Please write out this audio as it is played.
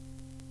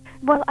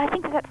Well, I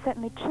think that's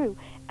certainly true.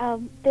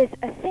 There's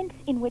a sense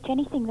in which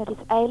anything that is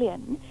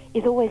alien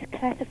is always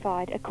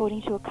classified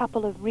according to a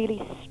couple of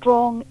really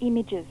strong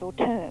images or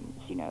terms,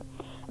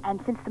 And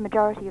since the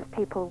majority of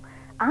people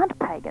aren't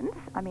pagans,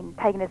 I mean,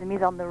 paganism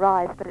is on the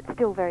rise, but it's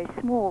still very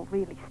small,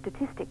 really,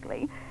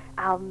 statistically,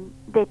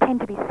 they tend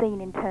to be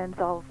seen in terms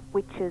of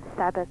witches,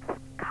 sabbaths,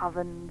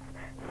 covens,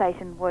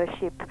 Satan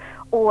worship,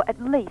 or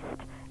at least,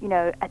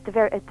 at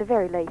the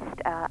very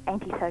least,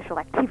 antisocial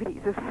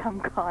activities of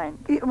some kind.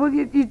 Yeah, well,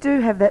 you do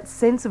have that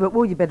sense of it.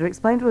 Well, you better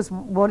explain to us,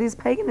 what is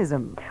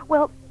paganism?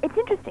 Well, it's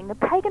interesting. The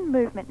pagan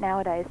movement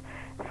nowadays,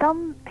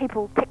 some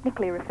people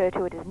technically refer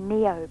to it as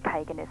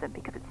neo-paganism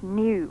because it's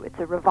new. It's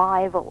a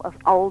revival of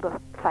older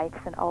faiths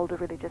and older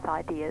religious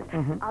ideas.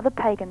 Mm-hmm. Other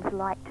pagans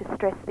like to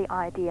stress the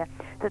idea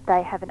that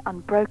they have an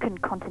unbroken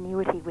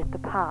continuity with the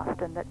past,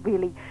 and that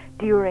really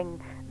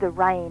during the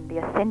reign, the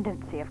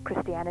ascendancy of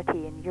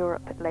Christianity in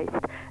Europe at least,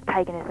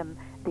 paganism,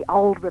 the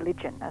old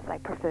religion as they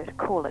prefer to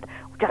call it,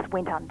 just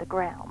went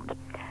underground.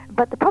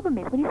 But the problem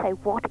is, when you say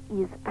what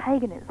is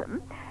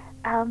paganism,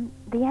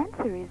 the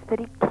answer is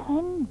that it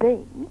can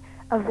be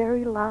a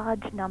very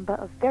large number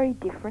of very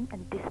different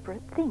and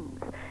disparate things.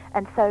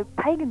 And so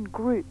pagan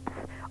groups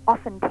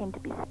often tend to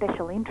be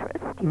special interest.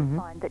 You'll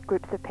find that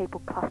groups of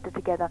people cluster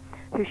together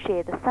who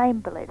share the same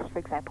beliefs. For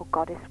example,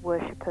 goddess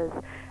worshippers,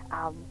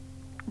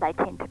 they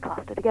tend to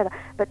cluster together.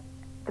 But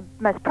the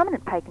most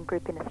prominent pagan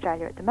group in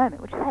Australia at the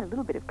moment, which has had a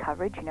little bit of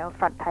coverage, a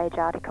front page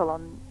article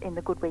in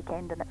the Good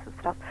Weekend and that sort of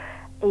stuff,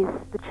 is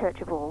the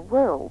Church of All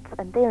Worlds.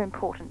 And they're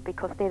important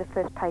because they're the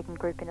first pagan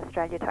group in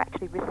Australia to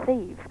actually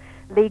receive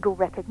legal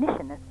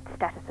recognition as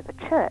status of a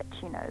church.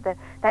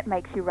 That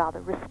makes you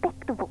rather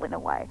respectable in a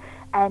way.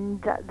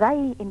 And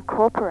they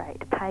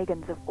incorporate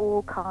pagans of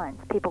all kinds,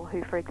 people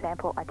who, for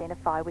example,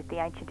 identify with the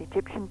ancient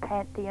Egyptian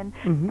pantheon,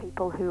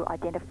 people who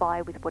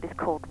identify with what is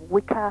called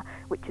Wicca,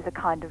 which is a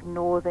kind of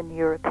northern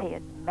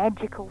European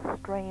magical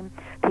stream,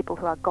 people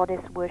who are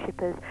goddess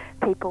worshippers,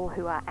 people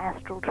who are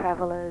astral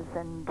travellers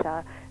and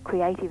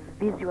creative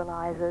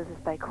visualizers,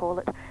 as they call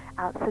it.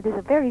 So there's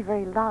a very,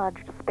 very large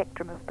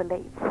spectrum of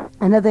beliefs.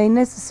 And are they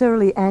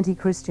necessarily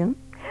anti-Christian?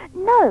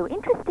 No.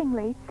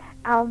 Interestingly,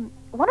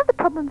 one of the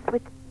problems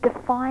with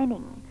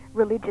defining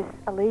religious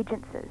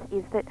allegiances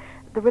is that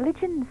the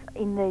religions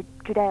in the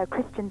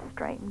Judeo-Christian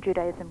stream,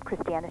 Judaism,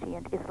 Christianity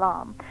and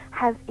Islam,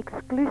 have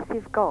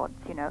exclusive gods,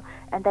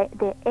 and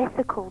they're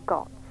ethical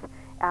gods.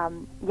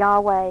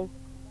 Yahweh,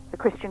 the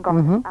Christian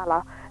God,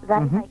 Allah, they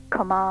make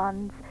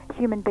commands.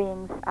 Human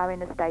beings are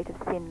in a state of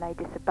sin. They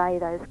disobey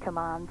those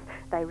commands.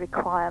 They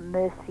require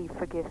mercy,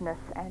 forgiveness,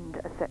 and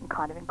a certain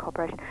kind of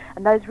incorporation.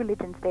 And those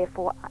religions,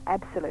 therefore, are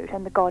absolute.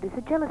 And the God is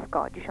a jealous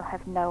God. You shall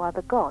have no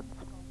other gods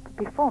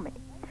before me.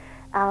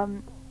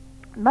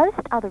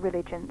 Most other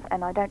religions,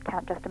 and I don't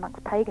count just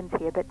amongst pagans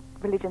here, but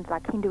religions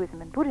like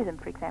Hinduism and Buddhism,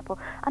 for example,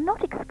 are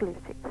not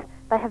exclusive.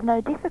 They have no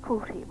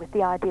difficulty with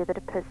the idea that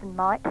a person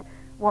might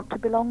want to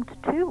belong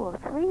to 2 or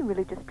 3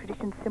 religious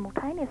traditions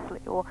simultaneously,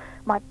 or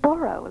might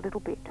borrow a little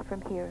bit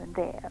from here and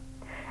there.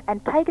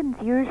 And pagans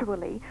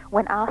usually,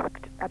 when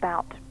asked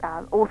about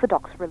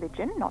Orthodox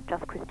religion, not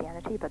just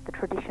Christianity, but the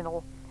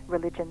traditional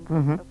religions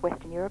of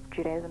Western Europe,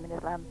 Judaism and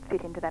Islam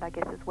fit into that, I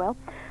guess, as well,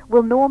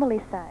 will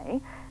normally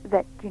say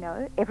that,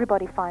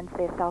 everybody finds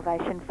their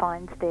salvation,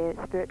 finds their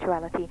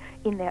spirituality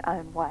in their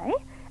own way,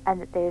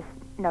 and that there's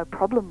no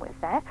problem with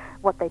that.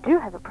 What they do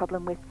have a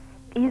problem with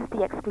is the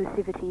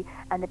exclusivity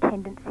and the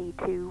tendency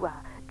to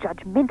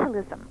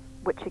judgmentalism,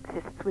 which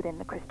exists within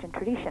the Christian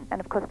tradition.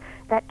 And of course,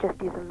 that just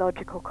is a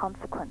logical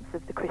consequence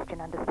of the Christian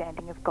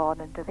understanding of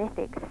God and of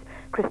ethics.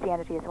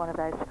 Christianity is one of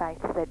those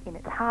faiths that, in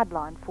its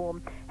hardline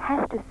form,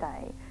 has to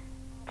say,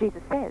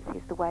 Jesus says,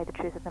 he's the way, the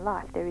truth, and the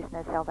life. There is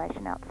no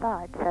salvation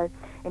outside. So,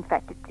 in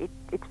fact,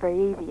 it's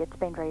very easy. It's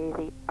been very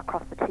easy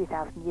across the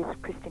 2,000 years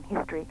of Christian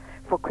history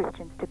for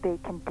Christians to be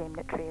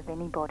condemnatory of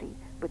anybody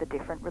with a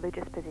different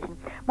religious position.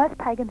 Most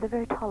pagans are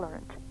very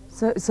tolerant.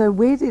 So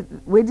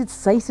where did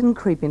Satan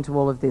creep into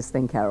all of this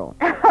then, Carol?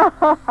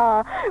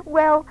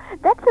 Well,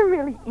 that's a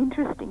really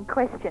interesting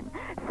question.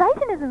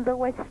 Satanism's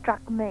always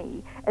struck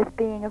me as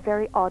being a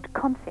very odd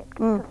concept.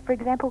 Because, for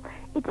example,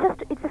 it's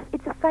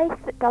a faith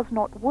that does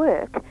not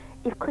work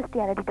if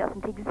Christianity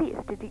doesn't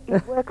exist.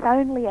 It works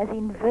only as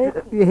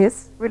inverting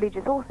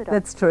religious orthodoxy.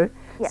 That's true.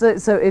 Yeah.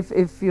 So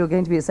if you're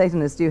going to be a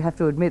Satanist, you have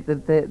to admit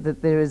that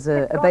there is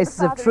a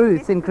basis of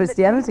truth in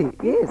Christianity.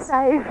 Yes.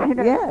 Save,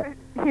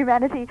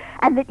 humanity,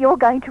 and that you're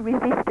going to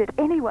resist it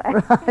anyway.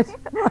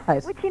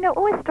 Right. Which,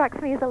 always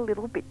strikes me as a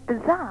little bit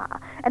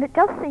bizarre. And it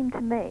does seem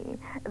to me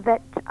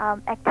that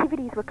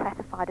activities were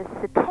classified as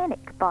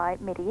satanic by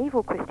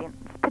medieval Christians,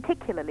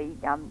 particularly,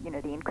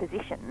 the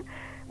Inquisition,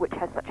 which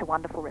has such a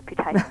wonderful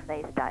reputation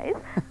these days.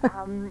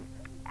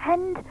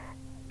 And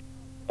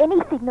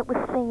anything that was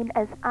seen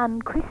as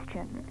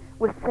un-Christian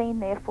was seen,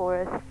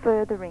 therefore, as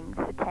furthering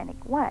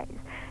satanic ways.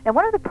 Now,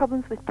 one of the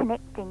problems with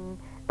connecting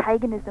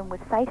paganism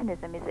with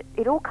Satanism is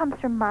it all comes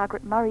from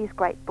Margaret Murray's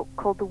great book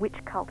called The Witch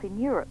Cult in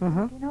Europe. Do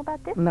you know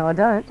about this? No, I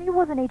don't. She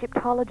was an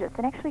Egyptologist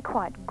and actually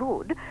quite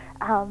good,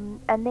 and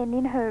then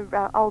in her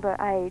older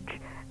age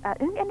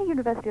and a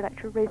university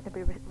lecturer,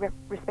 reasonably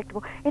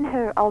respectable, in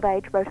her old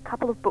age wrote a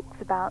couple of books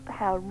about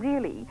how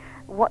really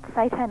what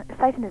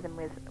Satanism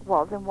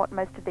was and what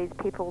most of these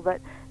people that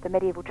the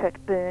medieval church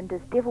burned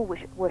as devil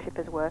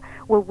worshippers were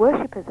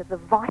worshippers of the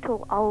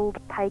vital old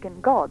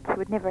pagan gods who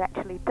had never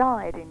actually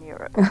died in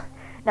Europe.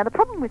 Now, the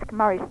problem with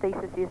Murray's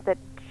thesis is that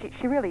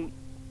she really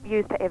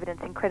used her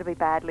evidence incredibly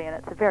badly, and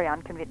it's a very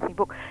unconvincing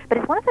book. But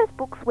it's one of those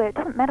books where it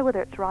doesn't matter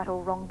whether it's right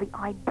or wrong, the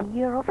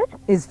idea of it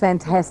is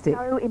fantastic.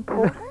 So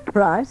important.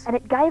 Right. And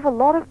it gave a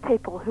lot of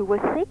people who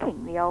were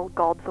seeking the old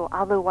gods or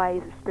other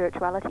ways of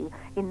spirituality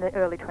in the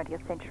early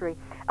 20th century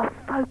a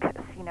focus,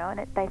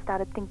 and they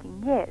started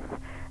thinking, yes,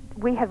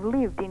 we have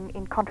lived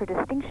in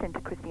contradistinction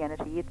to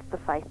Christianity. It's the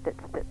faith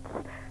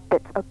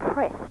that's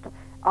oppressed,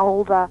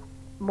 older,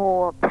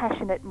 more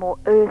passionate, more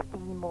earthy,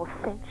 more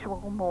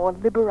sensual, more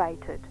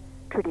liberated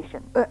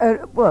tradition.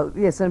 Well,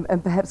 yes,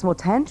 and perhaps more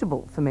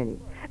tangible for many.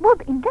 Well,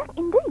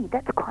 indeed,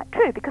 that's quite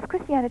true, because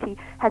Christianity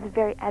has a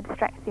very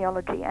abstract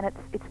theology, and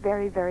it's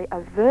very, very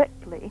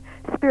overtly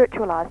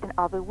spiritualized and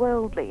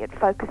otherworldly. It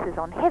focuses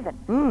on heaven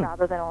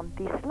rather than on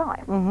this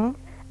life. Mm-hmm.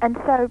 And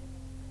so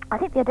I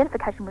think the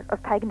identification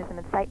of paganism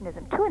and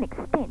Satanism, to an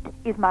extent,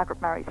 is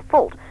Margaret Murray's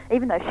fault,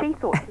 even though she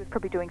thought she was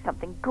probably doing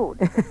something good.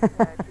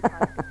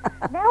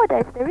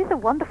 Nowadays, there is a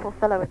wonderful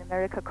fellow in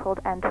America called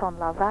Anton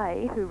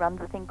LaVey who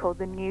runs a thing called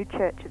the New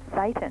Church of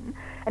Satan,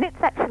 and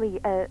it's actually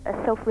a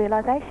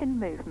self-realization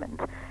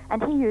movement,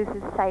 and he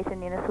uses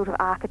Satan in a sort of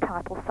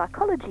archetypal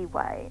psychology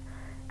way.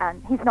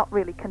 And he's not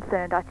really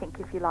concerned, I think,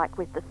 if you like,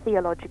 with the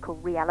theological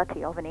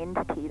reality of an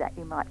entity that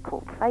you might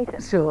call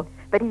Satan. Sure.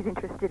 But he's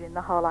interested in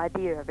the whole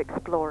idea of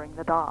exploring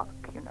the dark,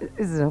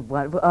 Isn't it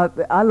wonderful?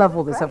 I love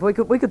all this stuff. We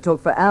could talk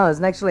for hours,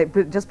 and actually,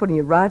 just putting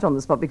you right on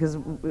the spot, because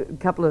a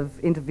couple of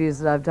interviews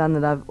that I've done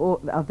that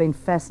I've been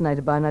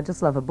fascinated by, and I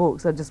just love her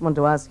books. I just wanted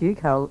to ask you,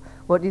 Carol,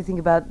 what do you think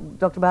about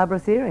Dr. Barbara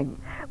Thiering?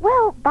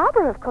 Well,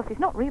 Barbara, of course, is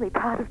not really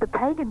part of the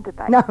pagan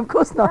debate. No, of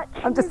course not.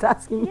 I'm just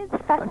asking. She is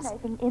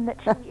fascinating in that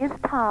she is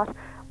part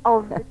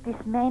of the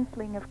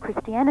dismantling of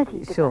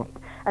Christianity debate. Sure.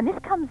 And this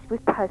comes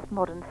with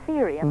postmodern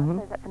theory, and I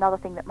suppose that's another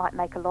thing that might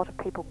make a lot of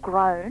people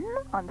groan.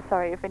 I'm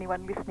sorry if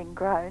anyone listening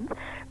groans.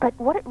 But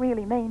what it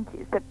really means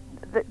is that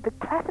the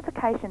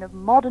classification of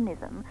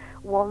modernism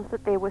was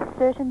that there were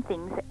certain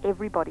things that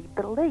everybody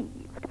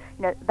believed.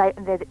 And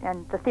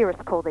the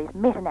theorists call these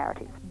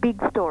meta-narratives, big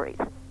stories,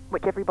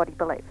 which everybody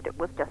believed. It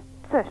was just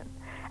certain.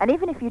 And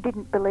even if you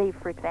didn't believe,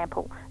 for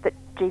example, that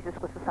Jesus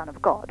was the Son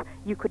of God,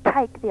 you could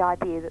take the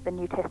idea that the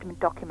New Testament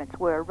documents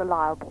were a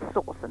reliable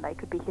source and they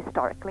could be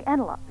historically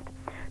analysed.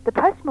 The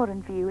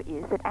postmodern view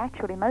is that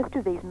actually most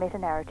of these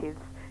meta-narratives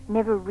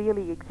never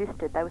really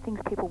existed. They were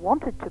things people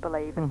wanted to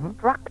believe and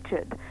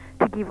structured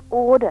to give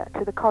order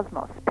to the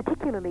cosmos,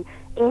 particularly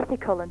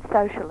ethical and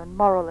social and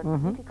moral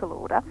and political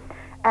order,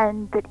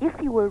 and that if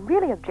you were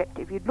really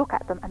objective, you'd look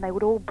at them and they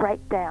would all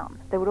break down.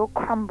 They would all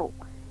crumble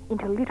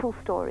into little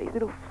stories,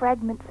 little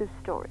fragments of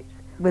stories.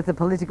 With a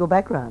political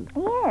background.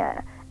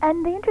 Yeah.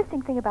 And the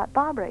interesting thing about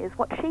Barbara is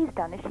what she's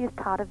done is she is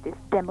part of this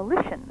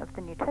demolition of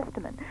the New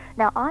Testament.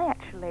 Now, I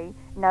actually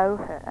know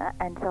her,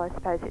 and so I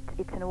suppose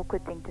it's an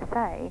awkward thing to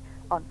say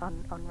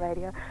on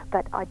radio,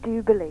 but I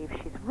do believe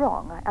she's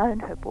wrong. I own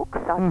her books.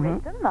 I've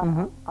read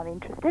them. I'm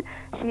interested.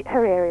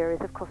 Her area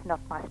is, of course, not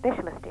my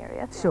specialist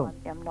area, so sure.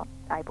 I'm not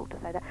able to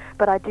say that.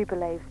 But I do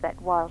believe that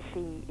while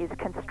she is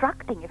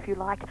constructing, if you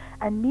like,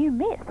 a new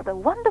myth, a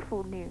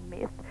wonderful new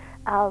myth,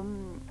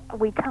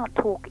 we can't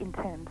talk in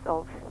terms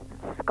of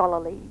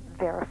scholarly,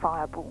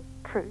 verifiable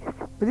truth.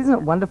 But isn't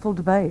it wonderful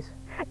debate?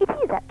 It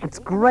is, actually. It's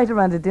great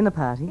around a dinner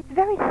party. It's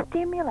very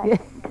stimulating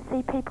to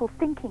see people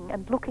thinking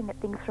and looking at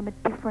things from a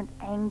different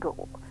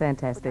angle.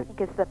 Fantastic.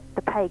 Which I think is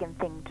the pagan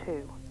thing,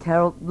 too.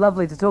 Carol,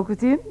 lovely to talk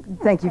with you.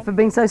 Thank you for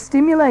being so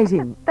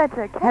stimulating. That's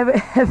okay.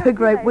 Have a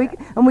great week.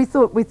 And we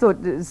thought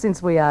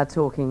since we are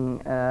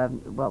talking,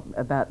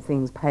 about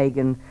things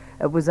pagan,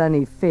 it was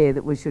only fair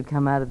that we should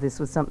come out of this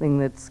with something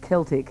that's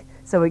Celtic.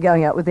 So we're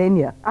going out with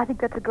Enya. I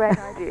think that's a great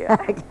idea.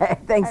 Okay,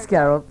 thanks,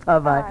 Carol.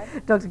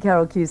 Bye-bye. Dr.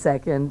 Carol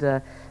Cusack,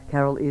 and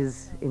Carol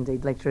is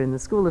indeed lecturer in the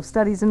School of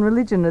Studies and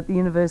Religion at the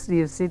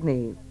University of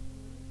Sydney.